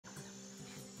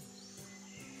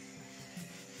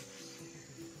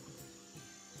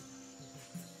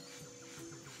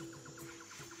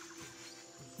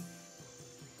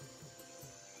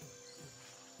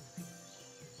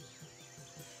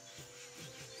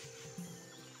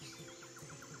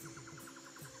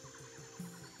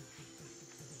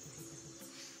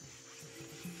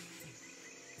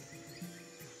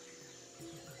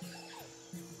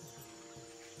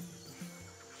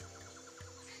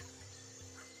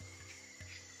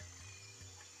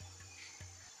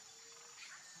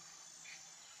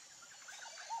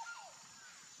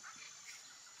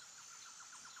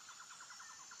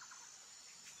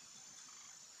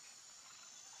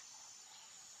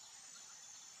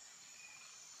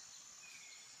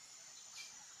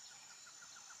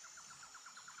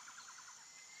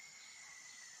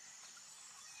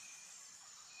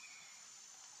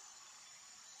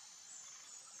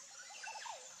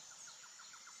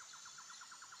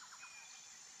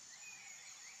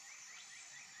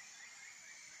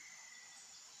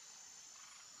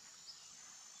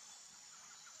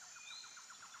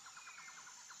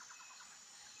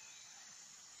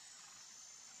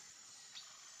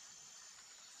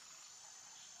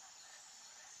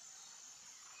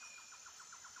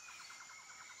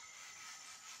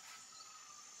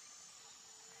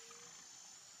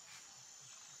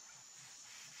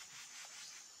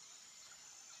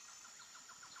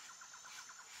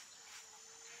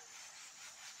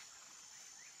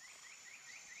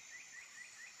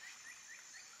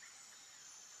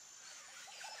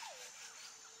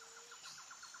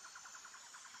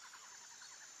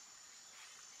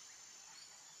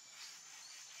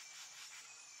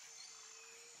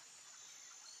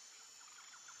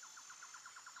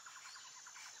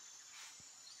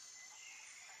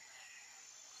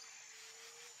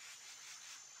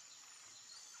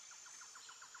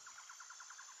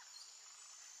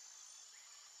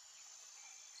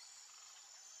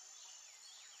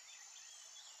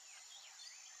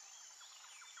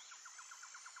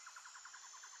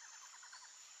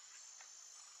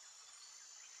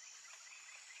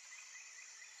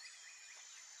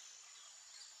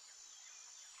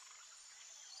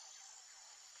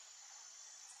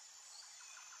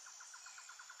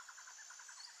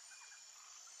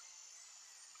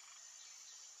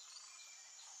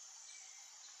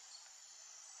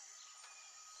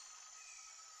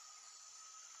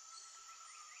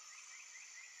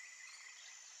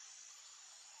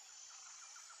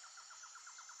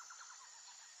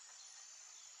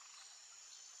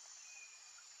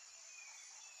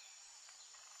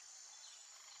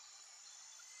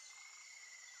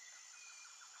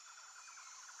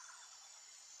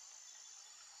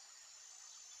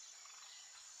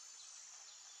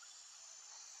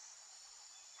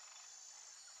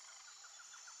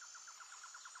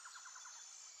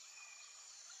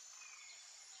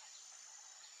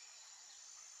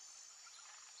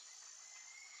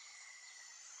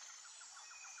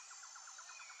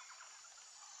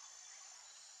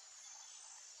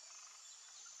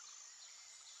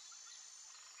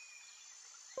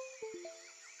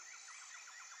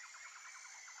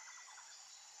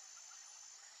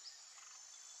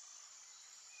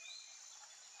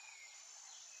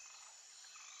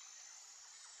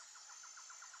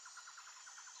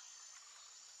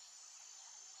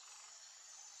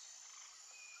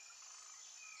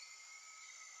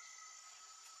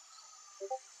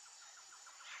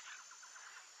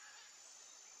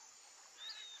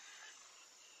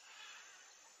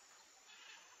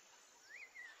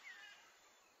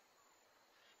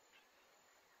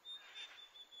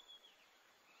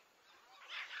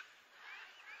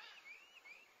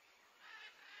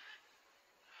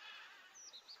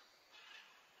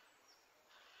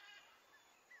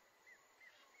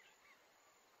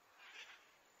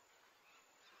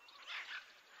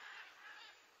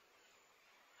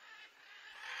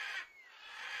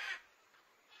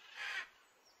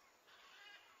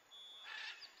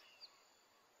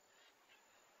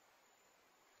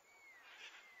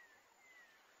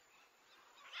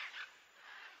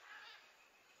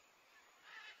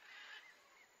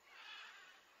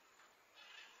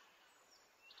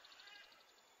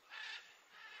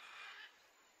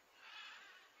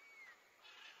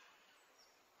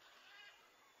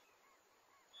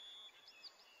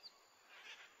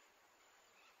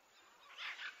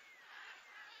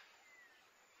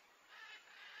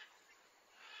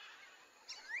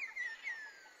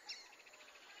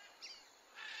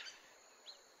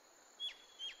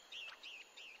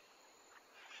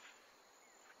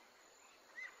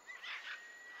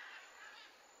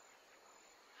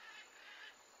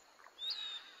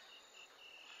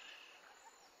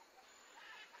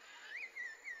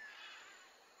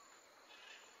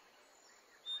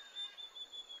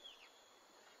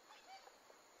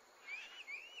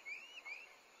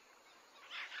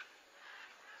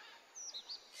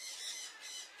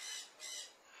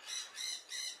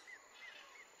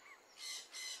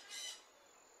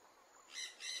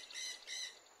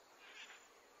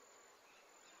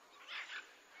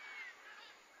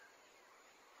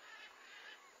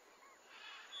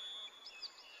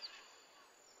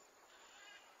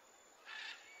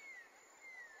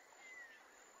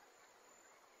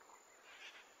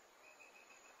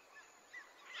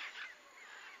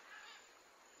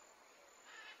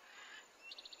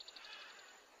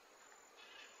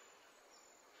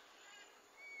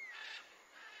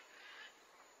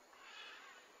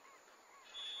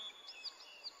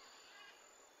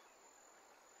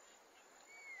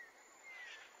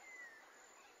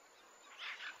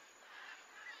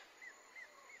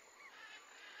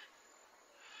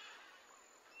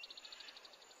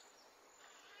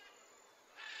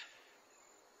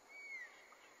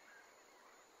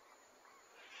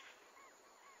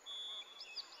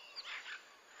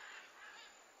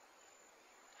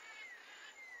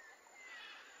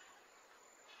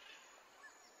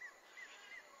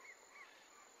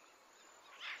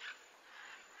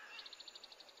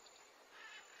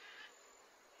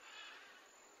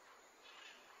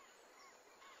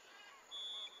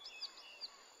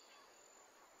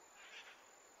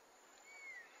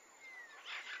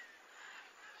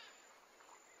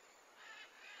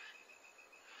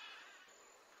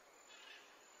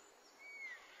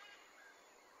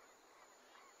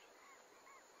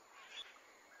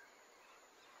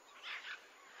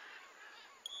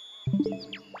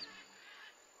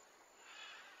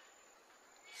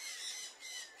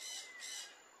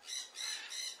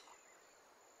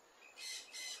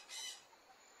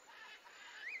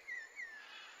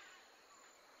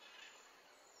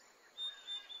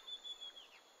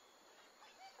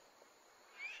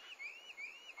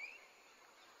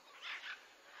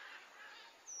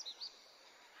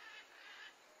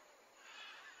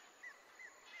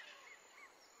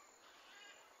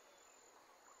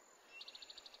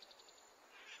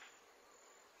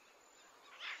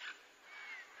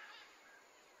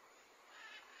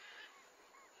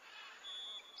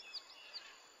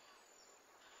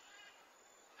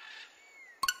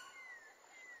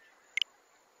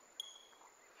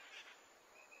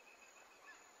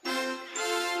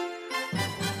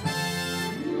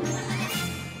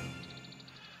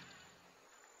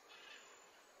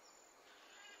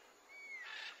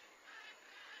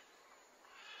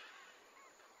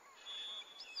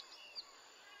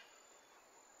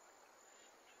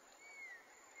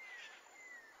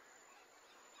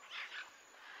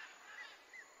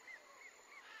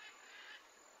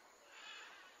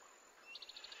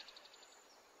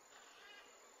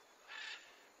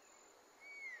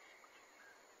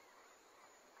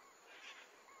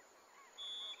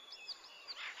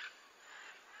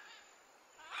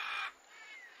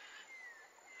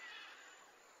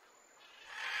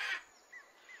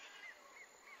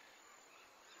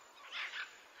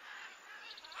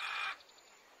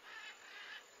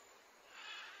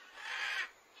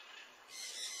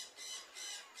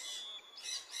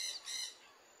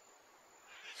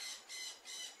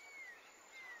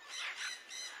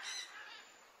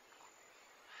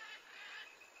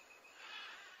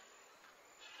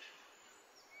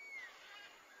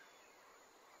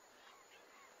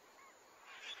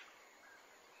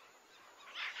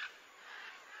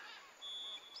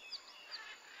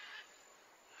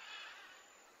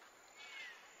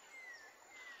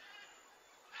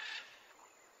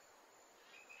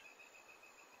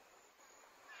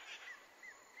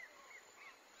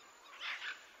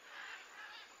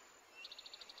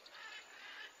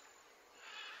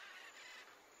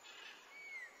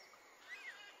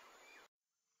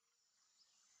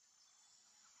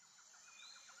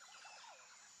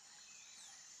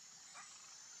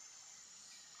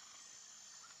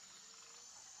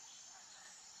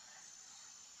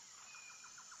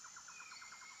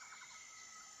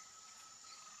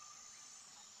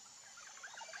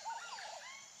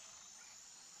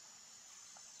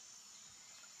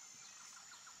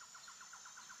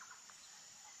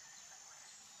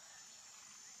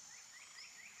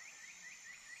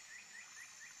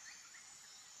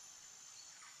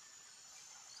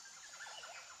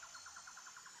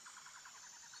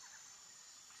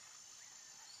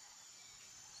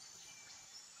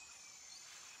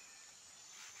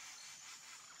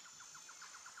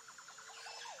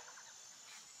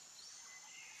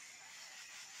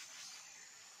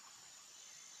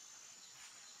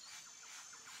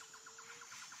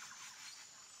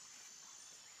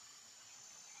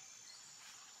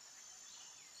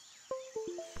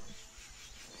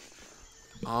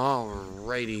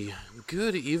Alrighty.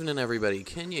 Good evening, everybody.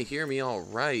 Can you hear me all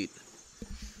right?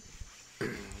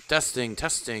 Testing,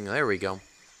 testing. There we go.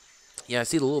 Yeah, I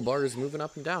see the little bars moving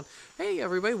up and down. Hey,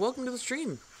 everybody. Welcome to the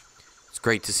stream. It's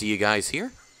great to see you guys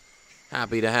here.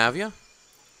 Happy to have you.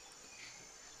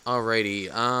 Alrighty.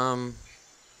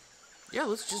 Yeah,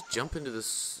 let's just jump into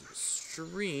this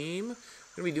stream. We're going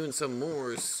to be doing some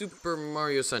more Super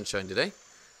Mario Sunshine today.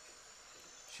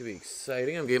 Should be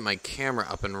exciting. I'm getting my camera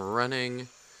up and running.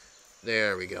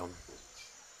 There we go.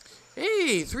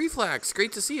 Hey, Three Flax,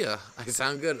 great to see ya. I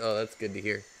sound good. Oh, that's good to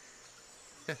hear.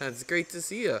 That's great to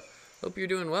see ya. Hope you're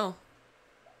doing well.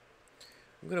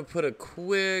 I'm gonna put a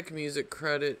quick music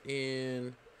credit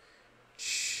in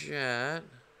chat.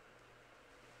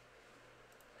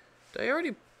 Did I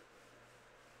already?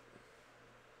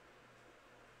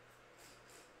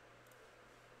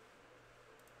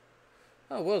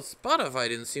 Oh well, Spotify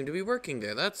didn't seem to be working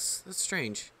there. That's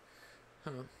strange.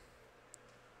 Huh.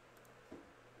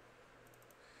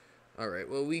 Alright,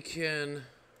 well we can...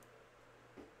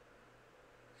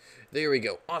 There we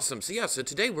go. Awesome. So yeah, so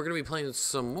today we're going to be playing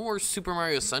some more Super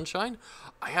Mario Sunshine.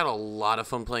 I had a lot of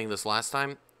fun playing this last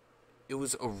time. It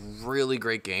was a really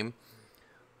great game.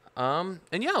 And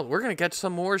yeah, we're going to catch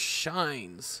some more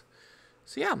shines.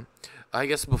 So yeah, I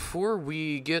guess before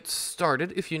we get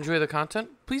started, if you enjoy the content,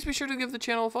 please be sure to give the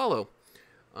channel a follow.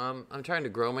 I'm trying to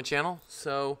grow my channel,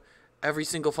 so every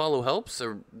single follow helps.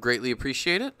 I greatly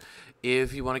appreciate it.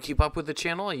 If you want to keep up with the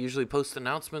channel, I usually post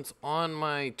announcements on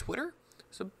my Twitter,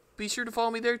 so be sure to follow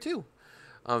me there too.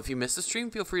 If you missed the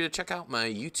stream, feel free to check out my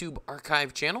YouTube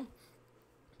archive channel.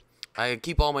 I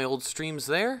keep all my old streams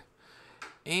there.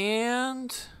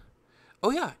 And,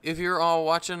 oh yeah, if you're all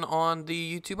watching on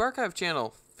the YouTube archive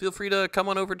channel, feel free to come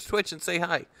on over to Twitch and say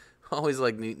hi. Always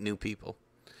like new people.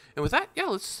 And with that, yeah,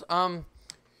 let's,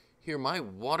 here, my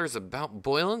water's about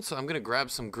boiling, so I'm going to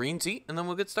grab some green tea, and then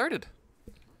we'll get started.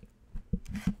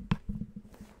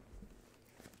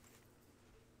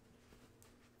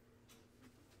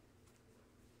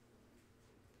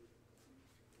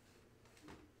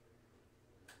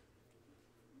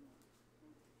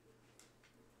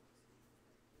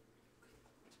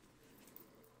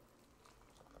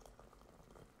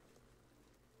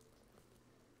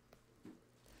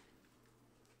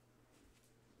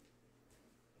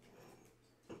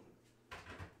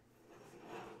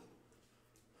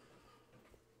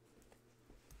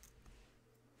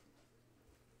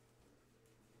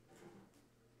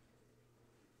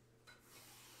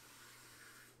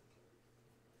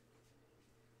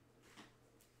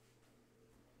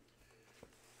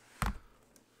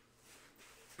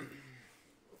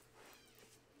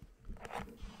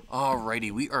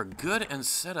 Alrighty, we are good and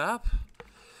set up.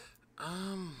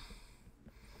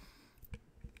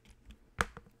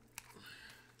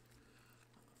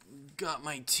 Got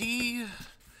my tea.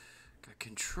 Got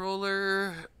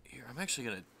controller. Here, I'm actually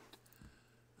gonna...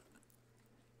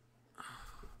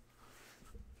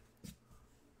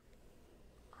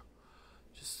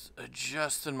 just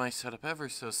adjusting my setup ever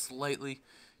so slightly.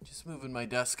 Just moving my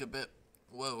desk a bit.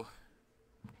 Whoa.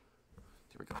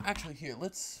 There we go. Actually, here,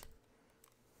 let's...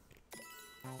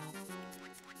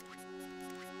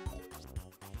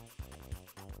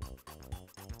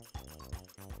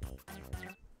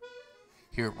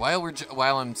 Here,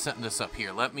 while I'm setting this up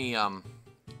here, let me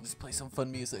just play some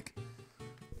fun music.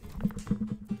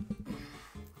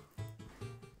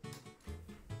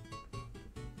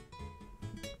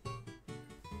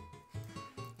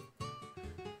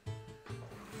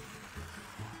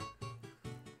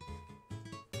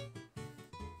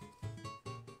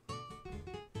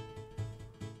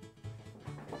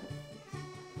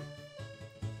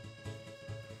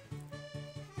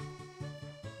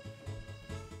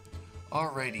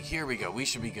 Alrighty, here we go. We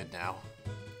should be good now.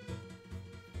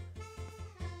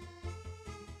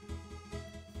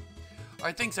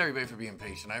 Alright, thanks everybody for being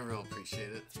patient. I really appreciate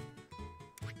it.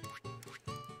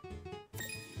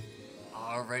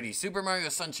 Alrighty, Super Mario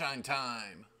Sunshine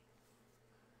time.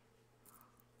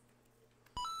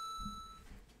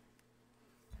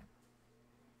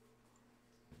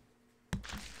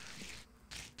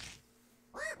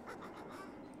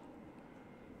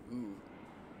 Ooh.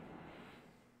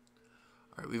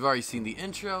 Alright, we've already seen the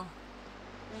intro.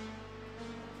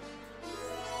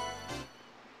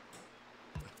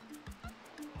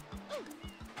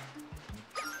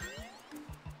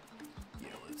 Yeah,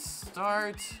 let's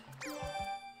start.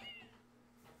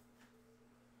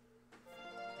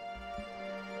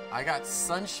 I got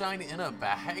sunshine in a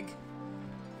bag.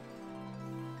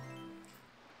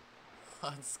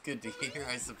 That's good to hear,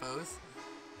 I suppose.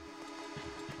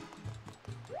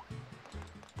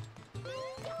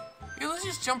 Here, let's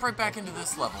just jump right back into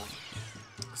this level.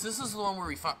 So this is the one where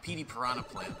we fought Petey Piranha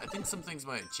Plant. I think some things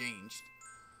might have changed.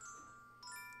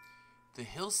 The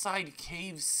Hillside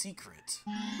Cave Secret.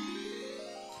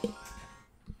 Okay,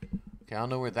 I don't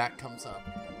know where that comes up.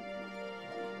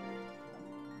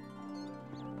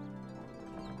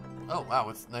 Oh, wow,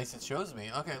 it's nice it shows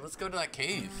me. Okay, let's go to that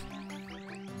cave.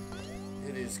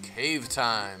 It is cave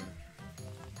time.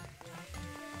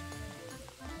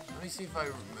 Let me see if I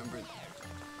remember.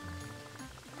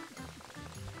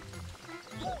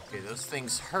 Okay, those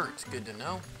things hurt. Good to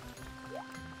know.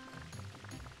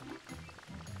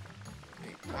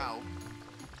 Wait, ow.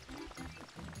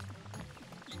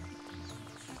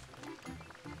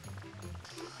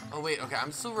 Oh, wait, okay,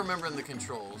 I'm still remembering the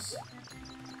controls.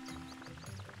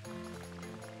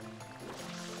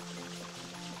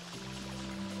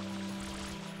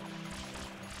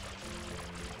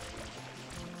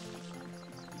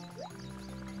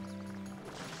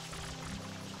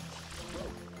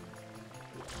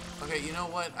 Okay, you know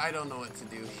what? I don't know what to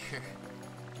do here.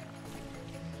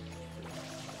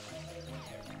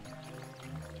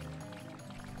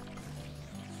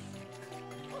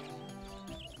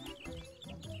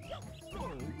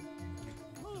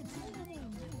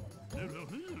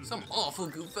 Some awful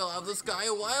goop fell out of the sky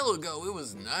a while ago. It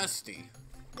was nasty.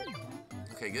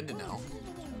 Okay, good to know.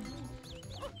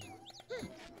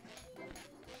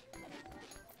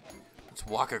 Let's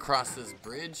walk across this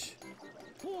bridge.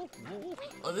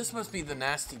 Oh, this must be the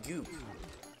nasty goop.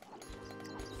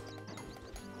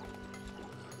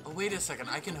 Oh, wait a second.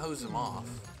 I can hose him off.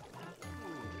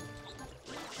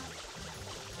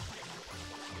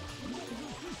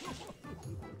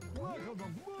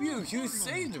 Phew, you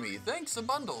saved me. Thanks a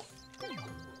bundle.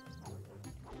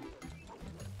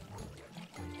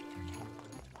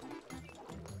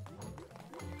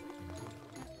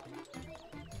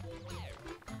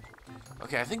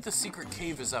 Okay, I think the secret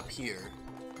cave is up here.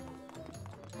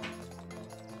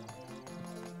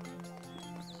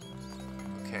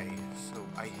 Okay, so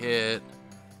I hit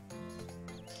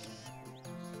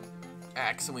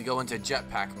X and we go into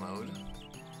jetpack mode.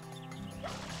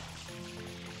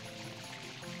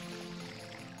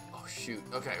 Oh shoot,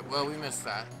 okay, well we missed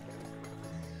that.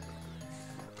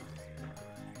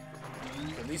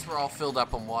 At least we're all filled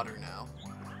up on water now.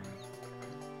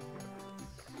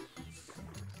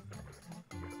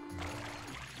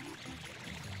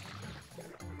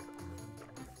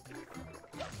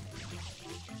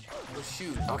 Oh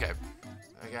shoot, okay.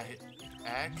 I got hit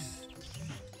X.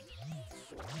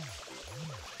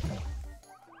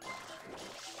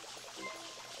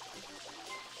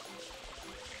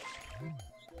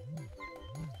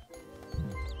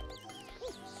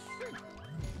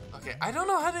 Okay, I don't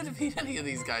know how to defeat any of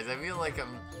these guys. I feel like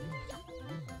I'm...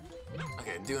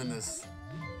 Okay, doing this...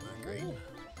 Not great.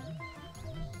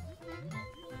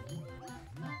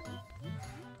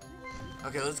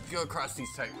 Okay, let's go across these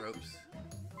tight ropes.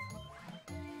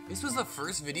 This was the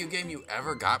first video game you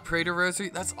ever got, Prater Rosary?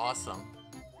 That's awesome.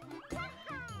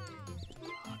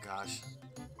 Oh gosh.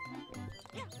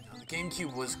 The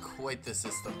GameCube was quite the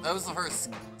system. That was the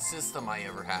first system I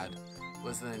ever had,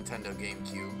 was the Nintendo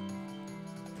GameCube.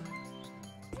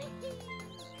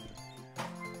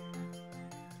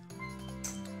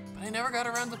 But I never got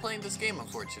around to playing this game,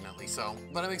 unfortunately, so...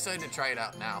 But I'm excited to try it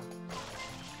out now.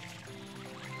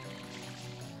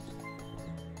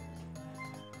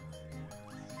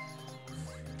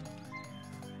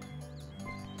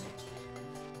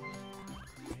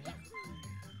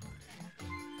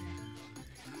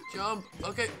 Jump.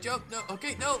 Okay, jump. No.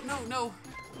 Okay, no, no, no.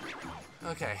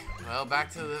 Okay. Well, back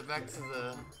to the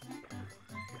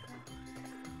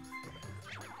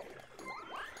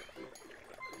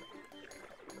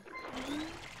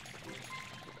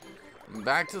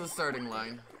starting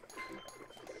line.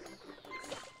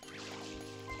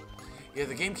 Yeah,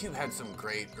 the GameCube had some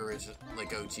great original,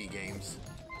 like OG games.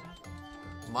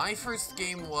 My first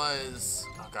game was,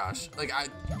 oh gosh, like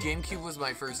GameCube was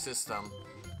my first system.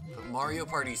 But Mario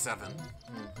Party 7,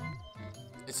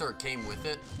 it sort of came with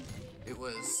it. It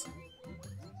was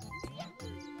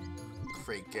a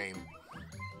great game.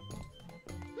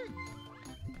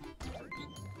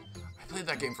 I played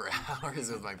that game for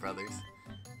hours with my brothers.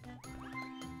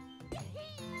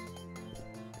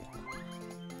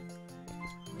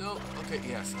 No, okay,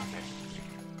 yes, okay.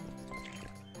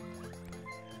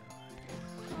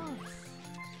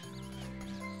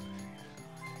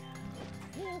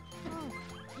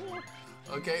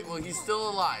 Okay, well he's still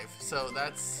alive, so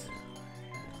that's...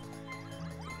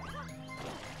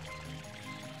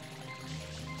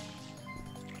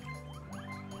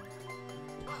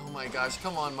 Oh my gosh,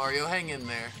 come on Mario, hang in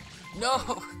there.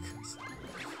 No!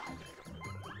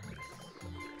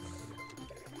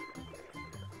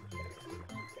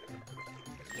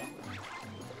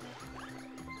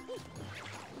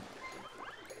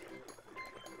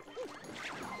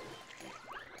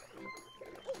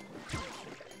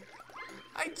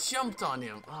 I jumped on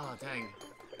him. Oh, dang.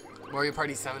 Mario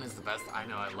Party 7 is the best. I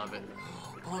know, I love it.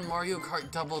 Oh, and Mario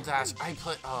Kart Double Dash.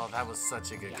 Oh, that was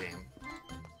such a good game.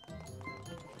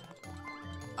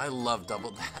 I love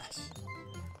Double Dash.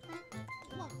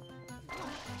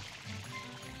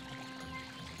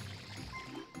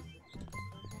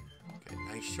 Okay,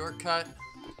 nice shortcut.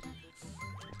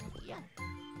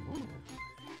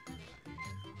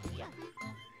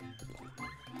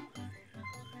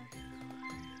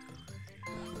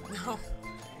 No.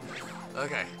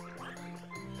 Okay.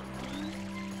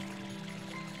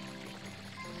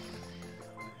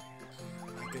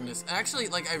 My goodness. Actually,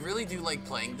 like, I really do like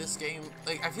playing this game.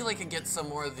 Like, I feel like it gets some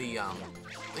more of the,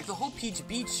 like, the whole Peach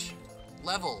Beach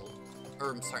level,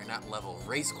 or, I'm sorry, not level,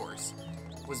 race course,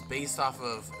 was based off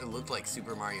of, it looked like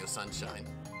Super Mario Sunshine.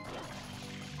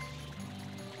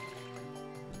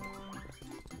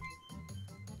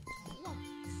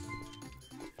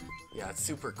 Yeah, it's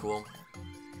super cool.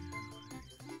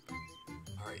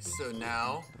 Alright, so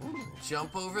now,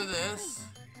 jump over this.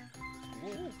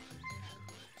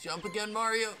 Jump again,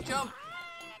 Mario. Jump!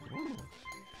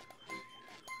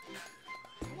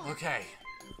 Okay.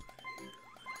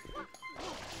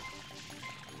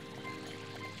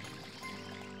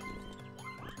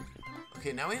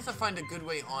 Okay, now we have to find a good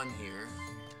way on here.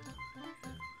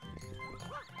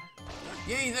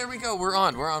 Yay, there we go. We're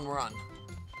on.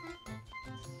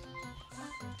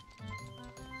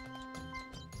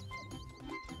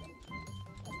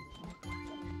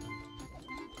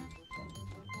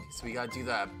 So we gotta do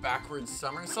that backwards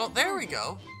somersault. There we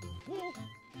go.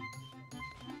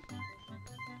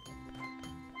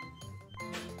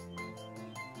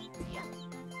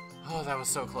 Oh, that was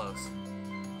so close.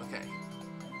 Okay.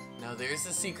 Now there's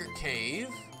the secret cave.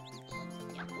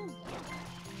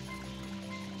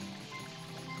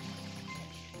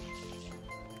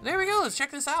 There we go, let's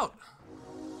check this out.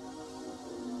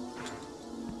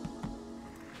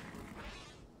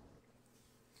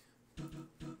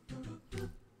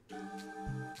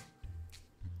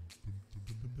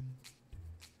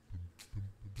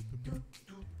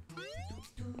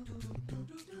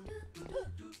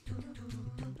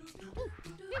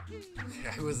 Okay,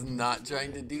 I was not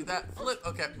trying to do that flip.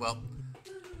 Okay, well.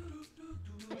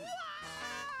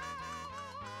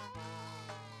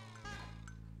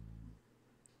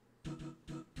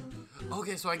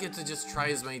 Okay, so I get to just try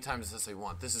as many times as I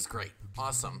want. This is great.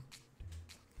 Awesome.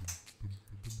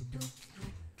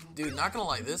 Dude, not gonna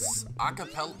lie, this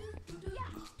acapella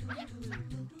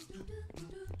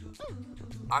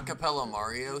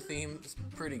Mario theme is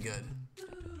pretty good.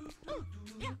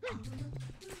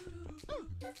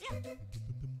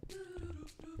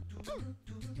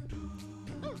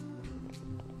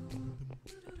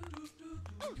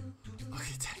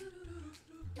 Okay, dang.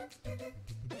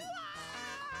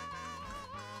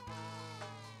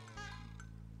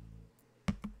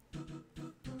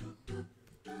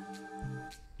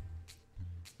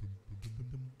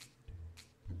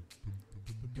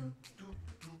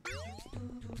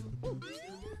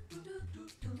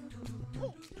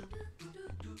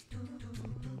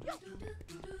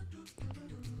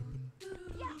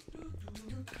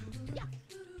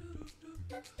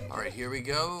 Alright, here we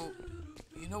go.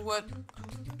 You know what?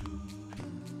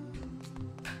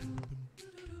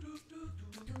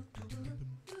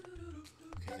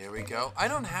 Okay, there we go. I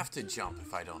don't have to jump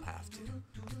if I don't have to.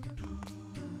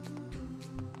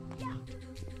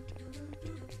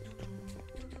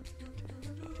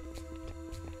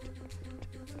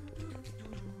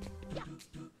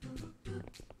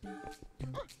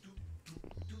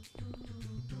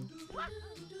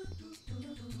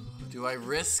 Do I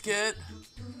risk it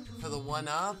for the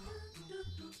one-up?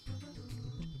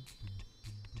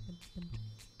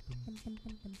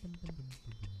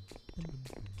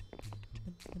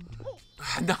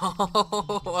 No!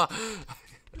 Oh,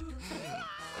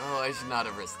 I should not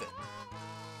have risked it.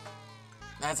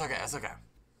 That's okay, that's okay.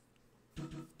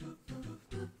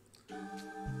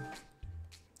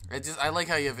 I like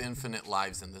how you have infinite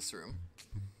lives in this room.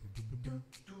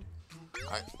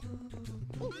 Alright.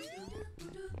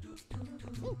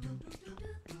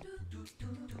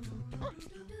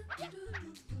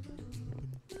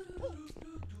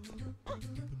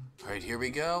 Alright, here we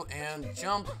go, and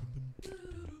jump.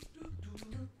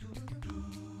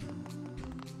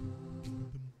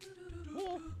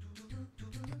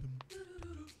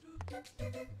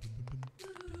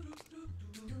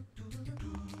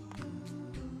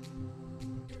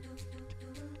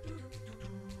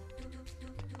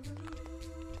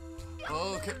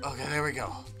 Okay, okay, there we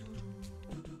go.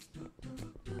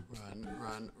 Run,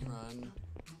 run, run.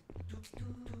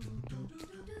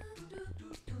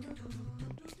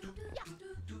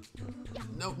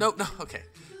 No, no, no, okay.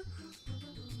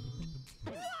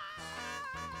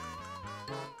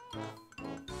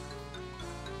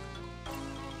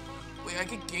 Wait, I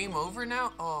get game over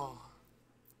now? Oh.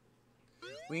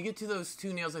 When you get to those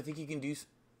two nails, I think you can do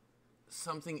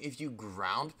something if you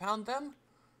ground pound them?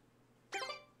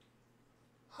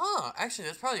 Huh, actually,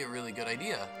 that's probably a really good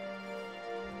idea.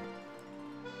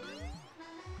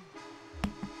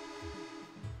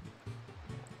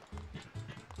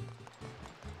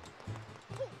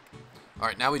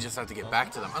 Alright, now we just have to get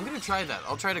back to them. I'm gonna try that.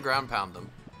 I'll try to ground pound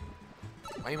them.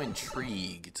 I am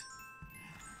intrigued.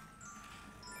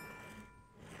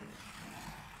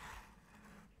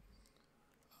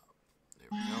 There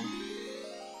we go.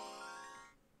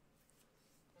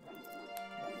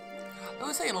 I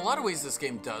would say in a lot of ways this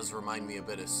game does remind me a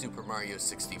bit of Super Mario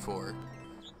 64.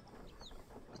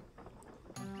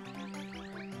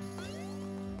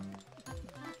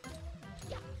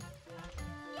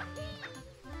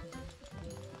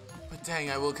 But dang,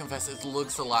 I will confess it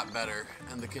looks a lot better,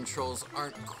 and the controls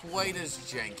aren't quite as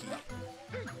janky.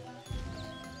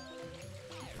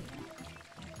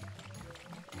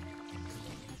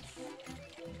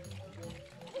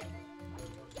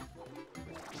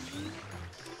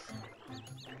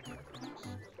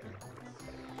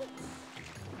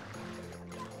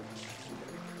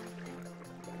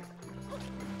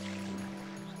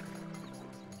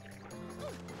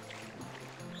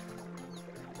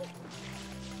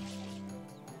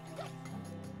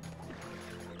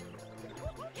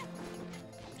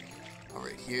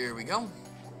 Alright, here we go.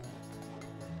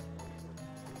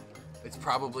 It's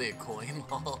probably a coin,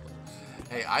 lol.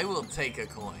 Hey, I will take a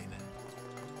coin.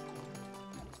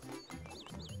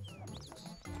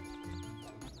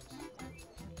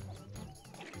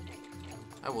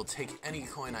 I will take any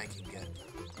coin I can get.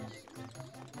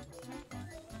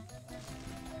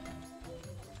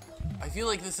 I feel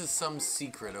like this is some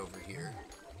secret over here.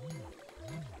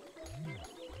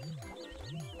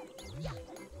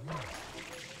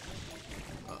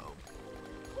 Uh-oh.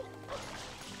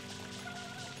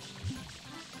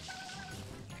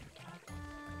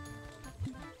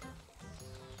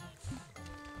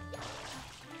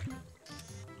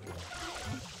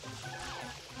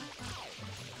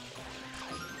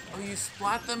 Oh, you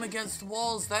splat them against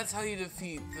walls. That's how you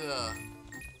defeat the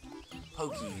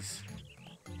Pokies.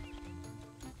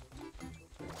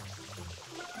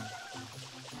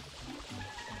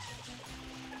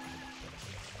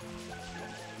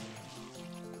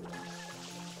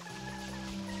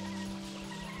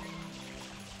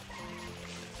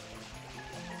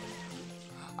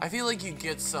 I feel like you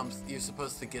get you're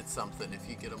supposed to get something if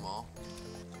you get them all.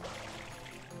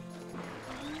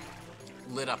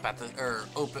 Lit up at the, or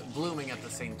open, blooming at the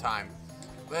same time.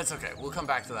 But that's okay, we'll come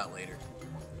back to that later.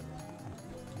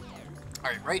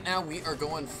 Alright, right now we're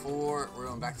going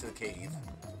back to the cave.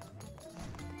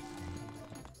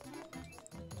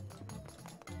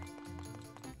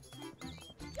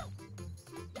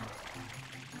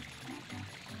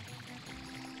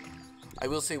 I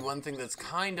will say one thing that's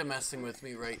kind of messing with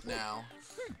me right now.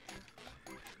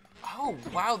 Oh,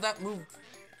 wow, that moved.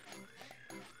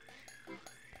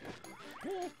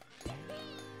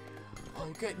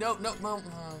 Okay, no.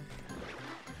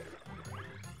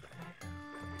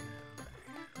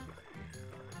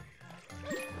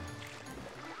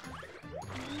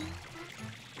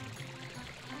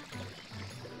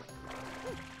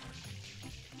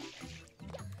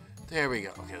 There we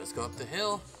go. Okay, let's go up the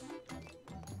hill.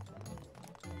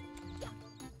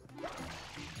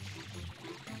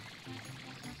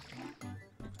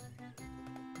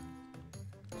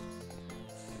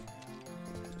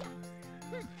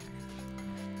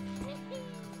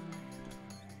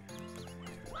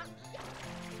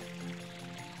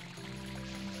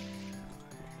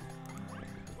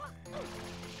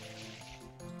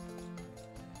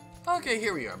 Okay,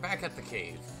 here we are, back at the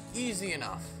cave. Easy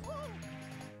enough.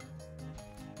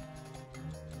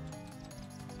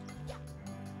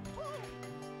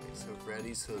 Okay, so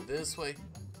ready, so this way.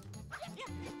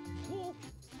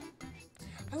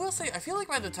 I will say, I feel like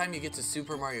by the time you get to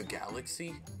Super Mario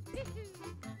Galaxy,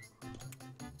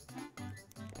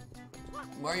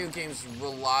 Mario games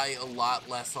rely a lot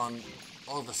less on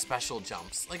all the special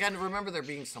jumps. Like, I remember there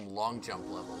being some long jump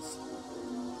levels.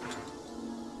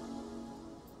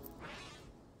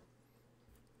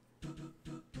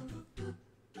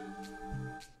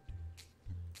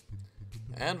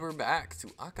 And we're back to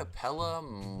Acapella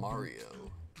Mario.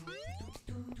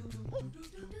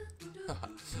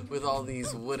 With all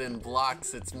these wooden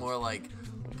blocks, it's more like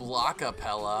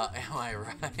Blockapella, am I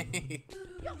right?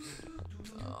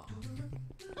 Oh.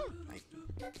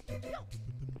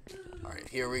 Alright,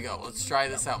 here we go. Let's try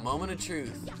this out. Moment of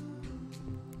truth.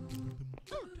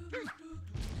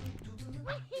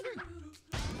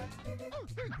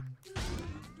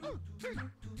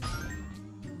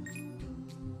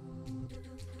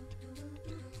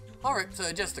 Alright,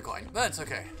 so just a coin. But that's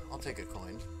okay. I'll take a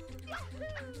coin.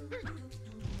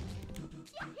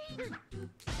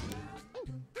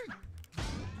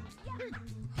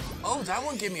 Oh, that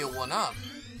one gave me a 1-up.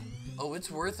 Oh, it's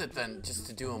worth it then, just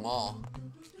to do them all.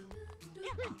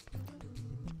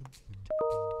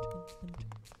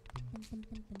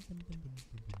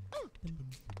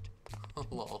 Oh,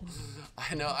 lol.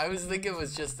 I know, I was thinking it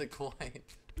was just a coin.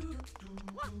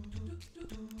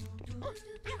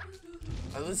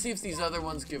 Alright, let's see if these other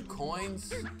ones give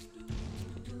coins.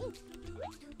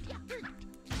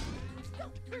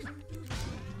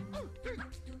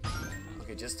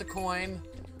 Okay, just a coin.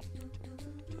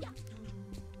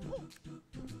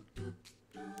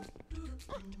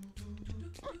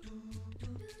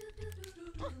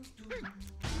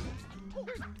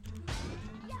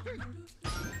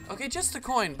 Okay, just a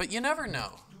coin, but you never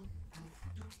know.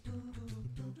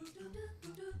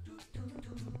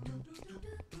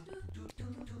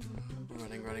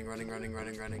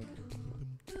 Running.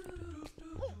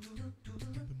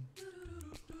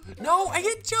 No, I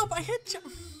hit jump.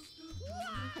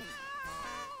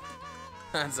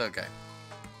 That's okay.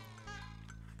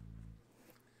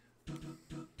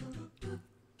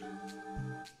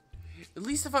 At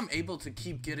least if I'm able to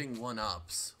keep getting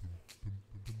 1-ups.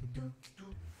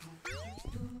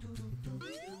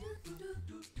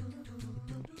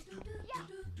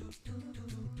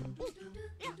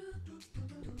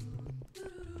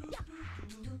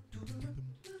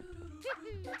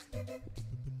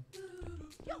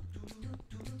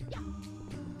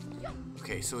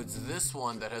 Okay, so it's this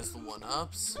one that has the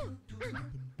one-ups.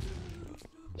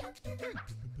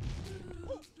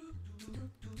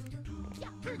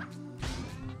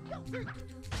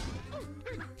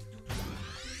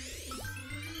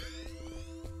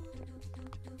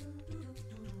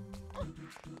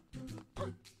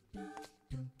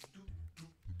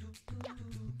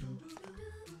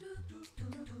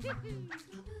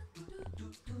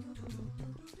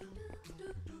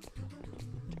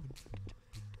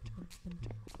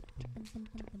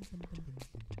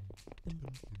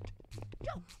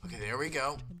 Okay, there we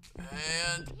go.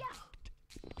 And...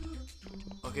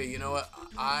 okay, you know what?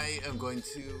 I am going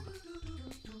to...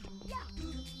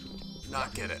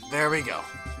 not get it. There we go.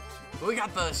 We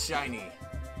got the shiny.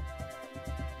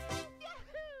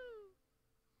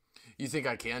 You think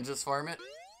I can just farm it?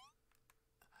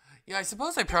 Yeah, I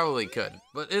suppose I probably could,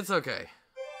 but it's okay.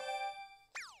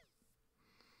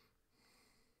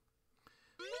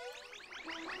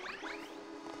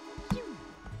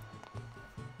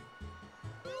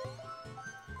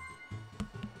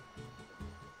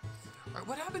 Alright,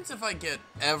 what happens if I get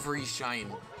every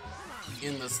shine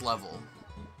in this level?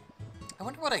 I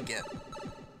wonder what I get.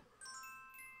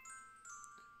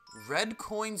 Red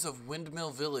coins of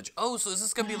Windmill Village. Oh, so is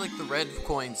this gonna be like the red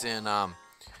coins in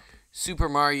Super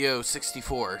Mario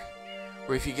 64,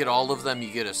 where if you get all of them, you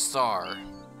get a star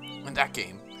in that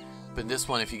game. But in this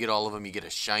one, if you get all of them, you get a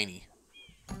shiny.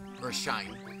 Or a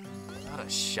shine. Not a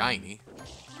shiny.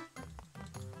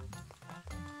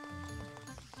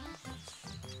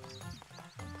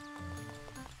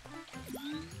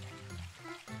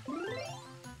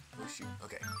 Oh, shoot.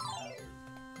 Okay.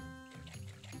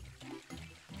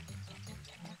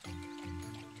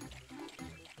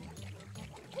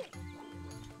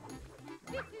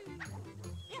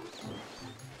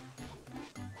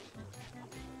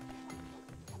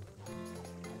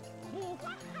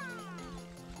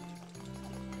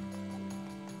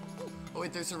 Oh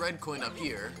wait, there's a red coin up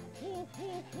here.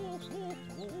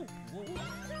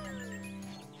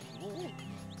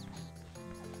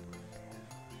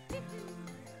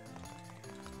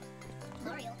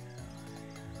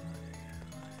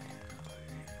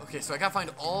 Okay, so I gotta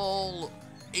find all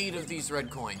 8 of these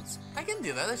red coins. I can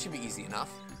do that, that should be easy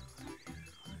enough.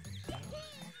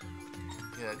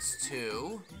 Okay, that's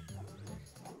 2.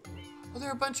 Oh, there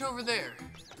are a bunch over there.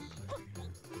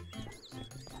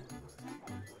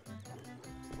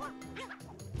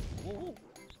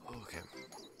 Okay.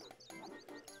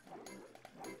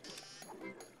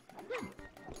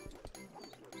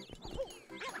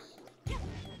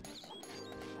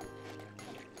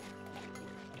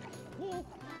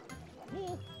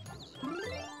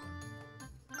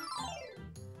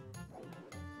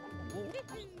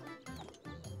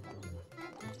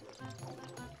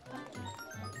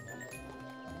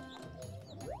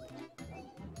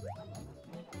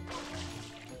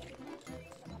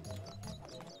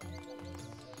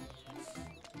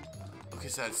 Okay,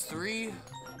 so that's 3.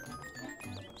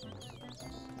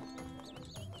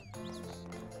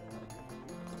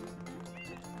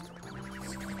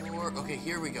 Four. Okay,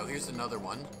 here we go. Here's another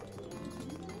one.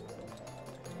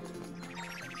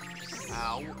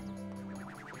 Ow.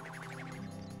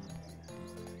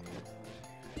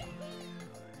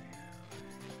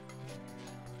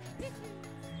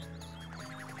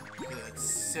 Okay, that's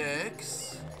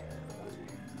 6.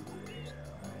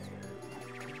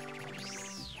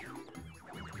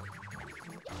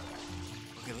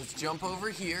 Okay, let's jump over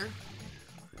here.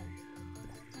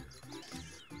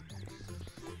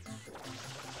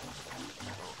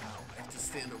 Oh, I have to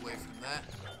stand away from that.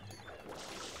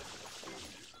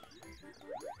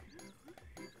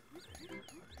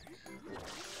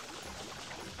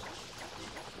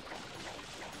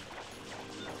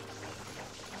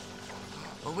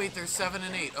 Oh wait, there's 7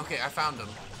 and 8. Okay, I found them.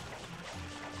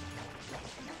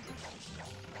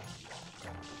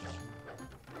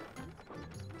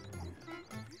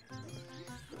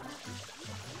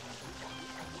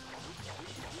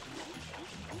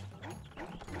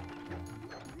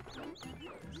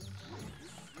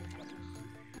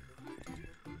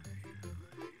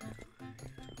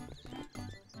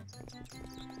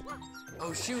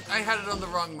 Oh shoot, I had it on the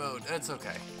wrong mode. That's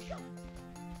okay.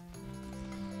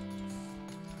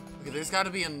 Okay, there's got to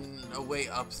be a way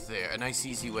up there. A nice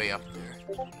easy way up there.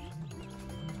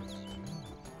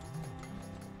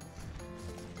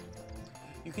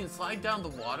 You can slide down the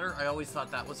water. I always thought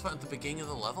that was fun at the beginning of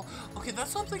the level. Okay,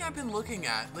 that's something I've been looking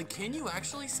at. Like, can you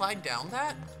actually slide down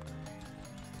that?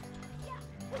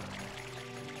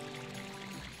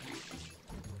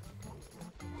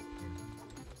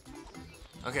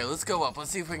 Okay, let's go up.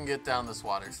 Let's see if we can get down this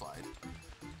water slide.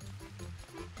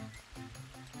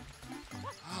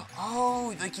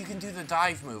 Oh, like you can do the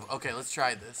dive move. Okay, let's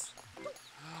try this.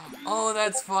 Oh,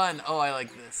 that's fun. Oh, I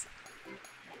like this.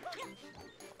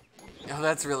 Oh,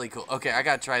 that's really cool. Okay, I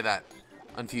gotta try that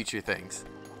on future things.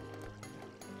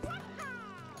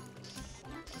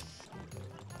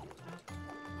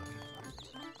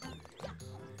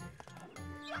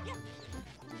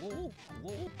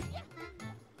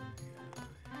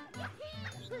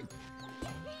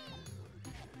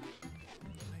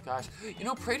 Gosh, you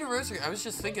know, Pray to Rosary, I was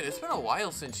just thinking, it's been a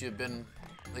while since you've been,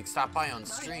 like, stopped by on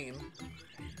stream.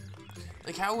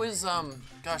 Like, how was,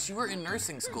 gosh, you were in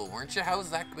nursing school, weren't you? How's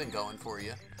that been going for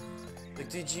you? Like,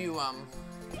 did you,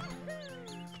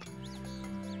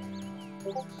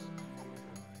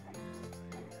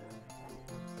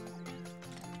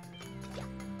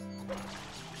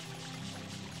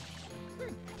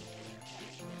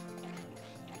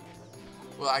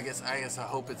 well, I guess I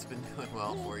hope it's been doing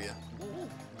well for you.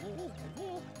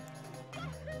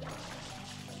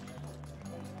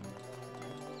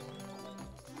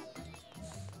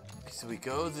 So we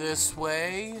go this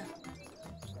way.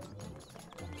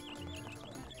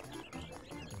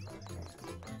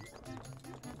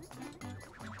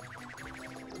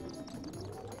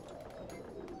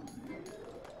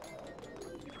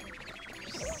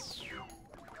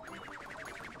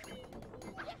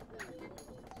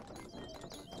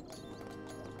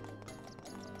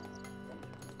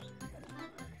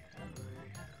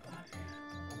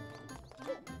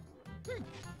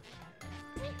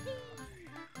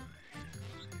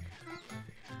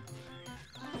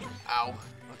 Ow.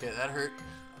 Okay, that hurt.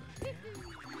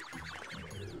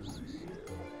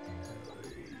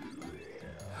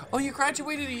 Oh, you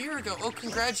graduated a year ago. Oh,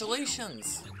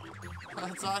 congratulations. Oh,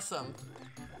 that's awesome.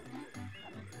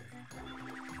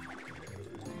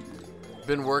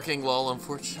 Been working, lol.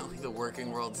 Unfortunately, the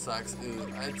working world sucks.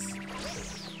 Ooh,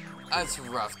 that's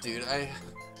rough, dude. I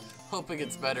hope it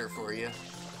gets better for you.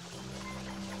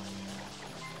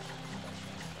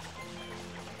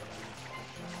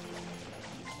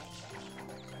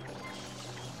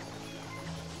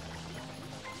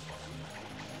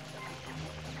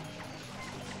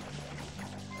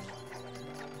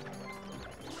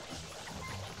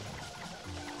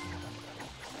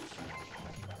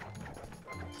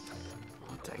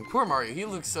 Dang, poor Mario, he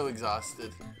looks so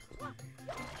exhausted.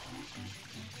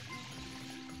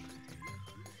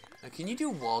 Now, can you do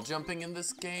wall jumping in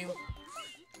this game?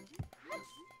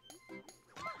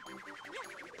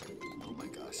 Oh my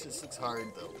gosh, this looks hard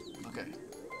though. Okay.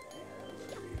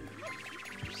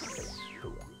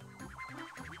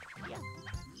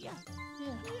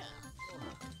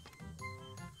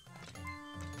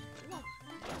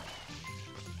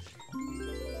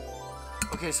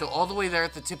 Okay, so all the way there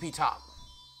at the tippy top.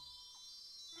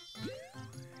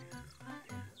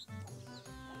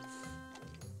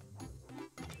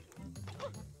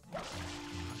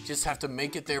 Just have to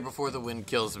make it there before the wind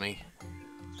kills me.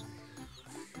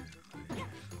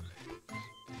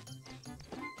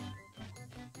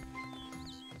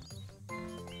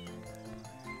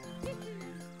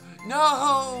 No!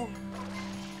 All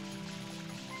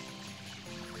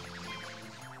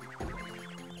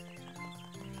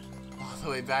the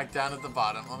way back down at the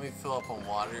bottom. Let me fill up on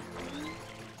water.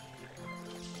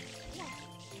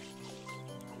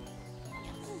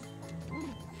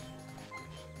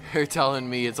 They're telling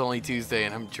me it's only Tuesday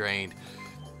and I'm drained.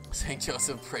 St.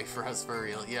 Joseph, pray for us for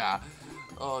real. Yeah.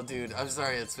 Oh, dude, I'm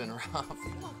sorry it's been rough.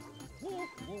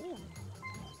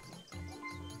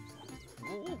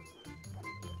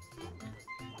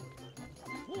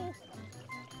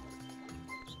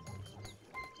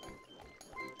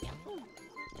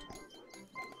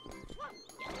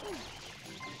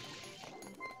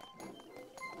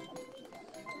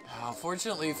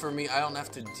 Fortunately for me, I don't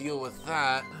have to deal with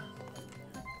that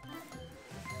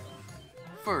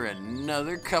for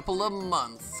another couple of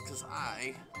months, because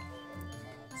I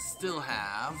still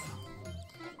have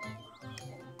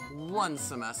one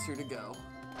semester to go.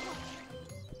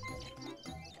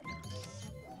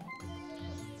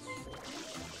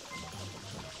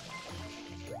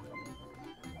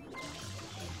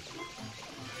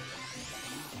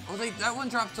 Oh, that one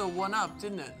dropped to 1-up,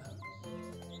 didn't it?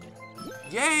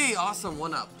 Yay! Awesome,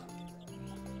 1-up.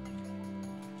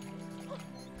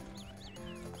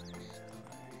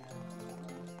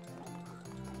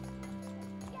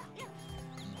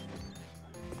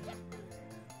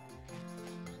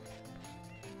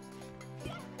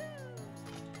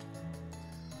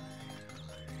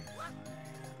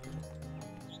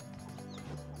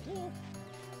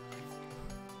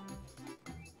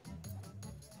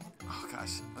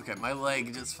 gosh. Okay, my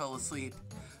leg just fell asleep.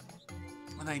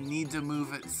 And I need to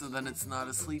move it so then it's not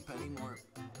asleep anymore.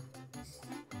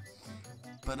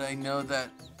 But I know that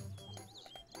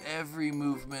every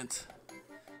movement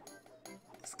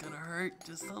is gonna hurt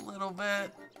just a little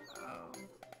bit.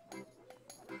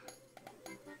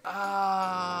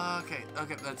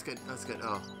 Okay, that's good, that's good.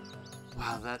 Oh,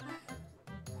 wow, that...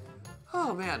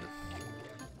 Oh, man.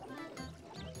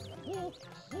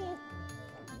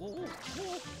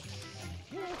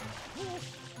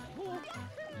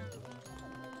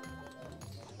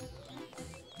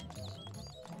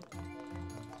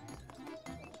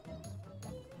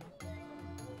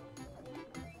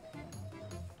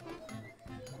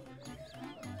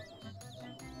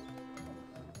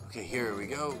 Okay, here we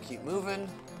go. Keep moving.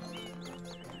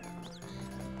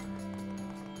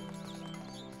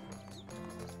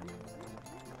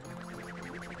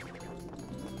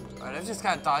 Alright, I've just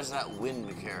got to dodge that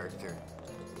wind character.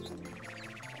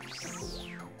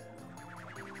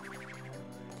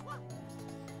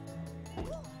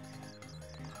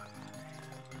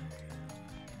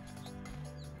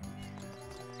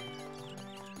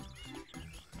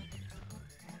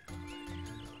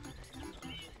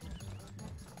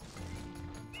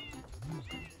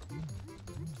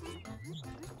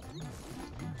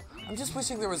 I'm just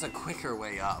wishing there was a quicker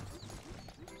way up.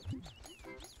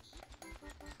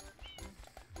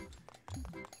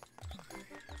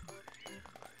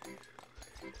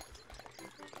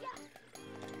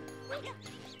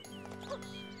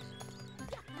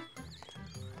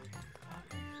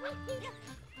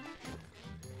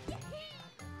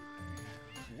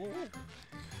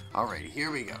 Alright,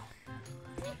 here we go.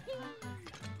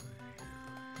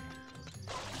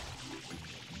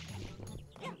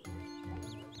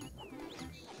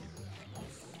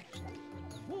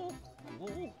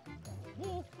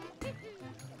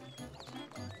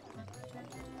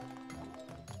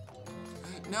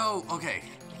 No, okay.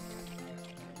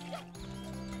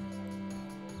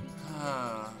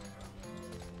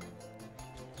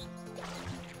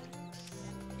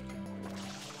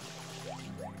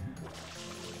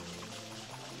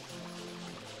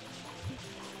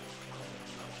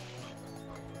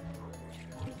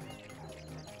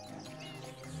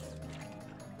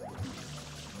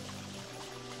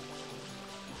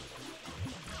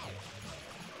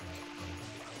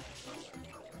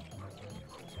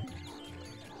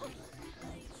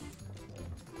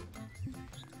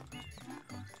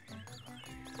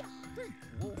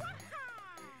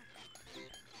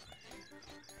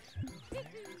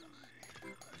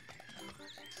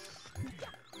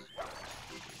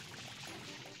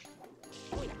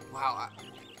 Wow.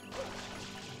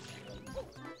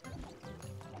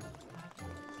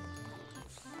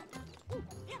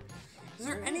 Is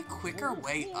there any quicker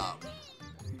way up?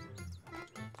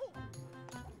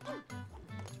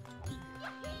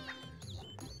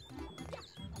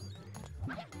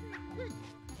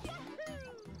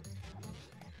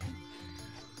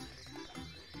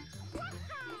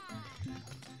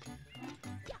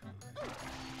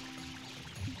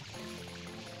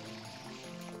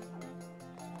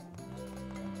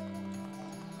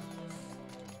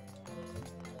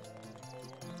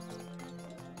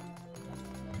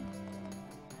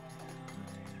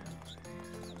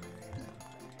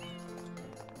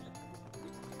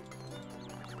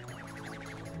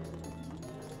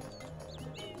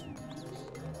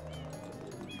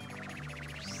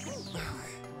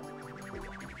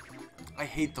 I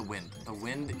hate the wind. The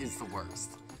wind is the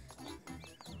worst.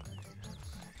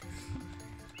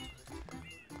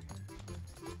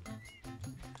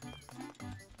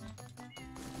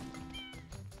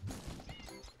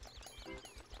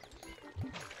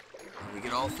 We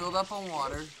get all filled up on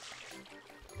water.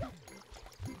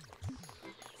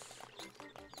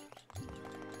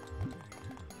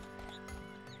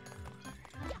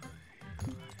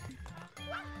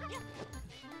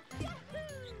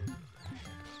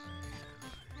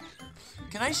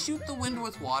 Can I shoot the wind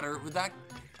with water? Would that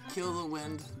kill the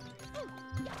wind?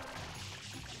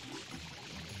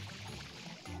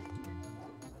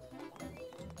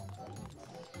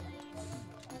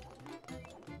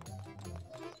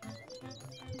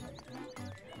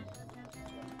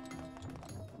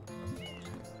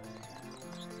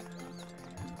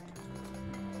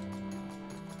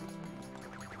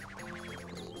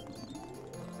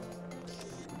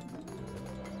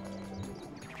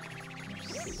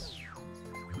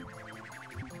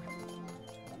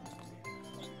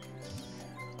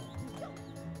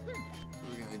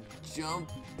 Jump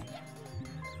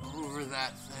over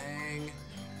that thing.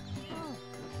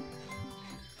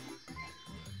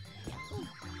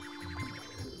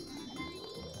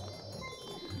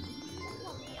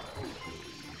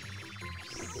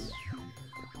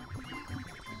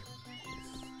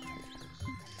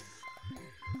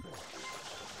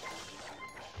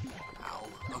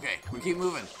 Keep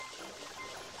moving.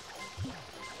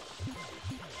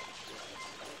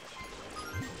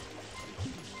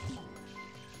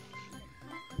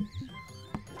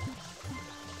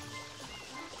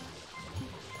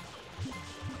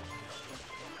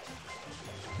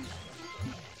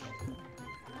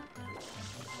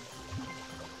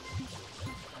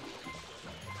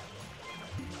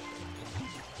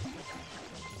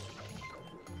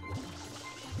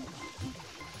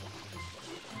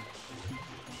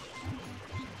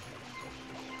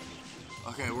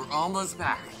 Okay, we're almost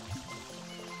back.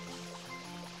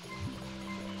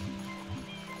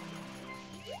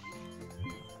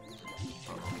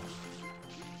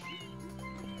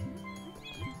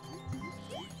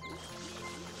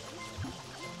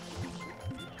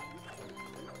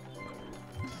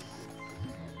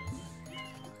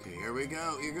 Okay, here we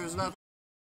go. Here goes nothing.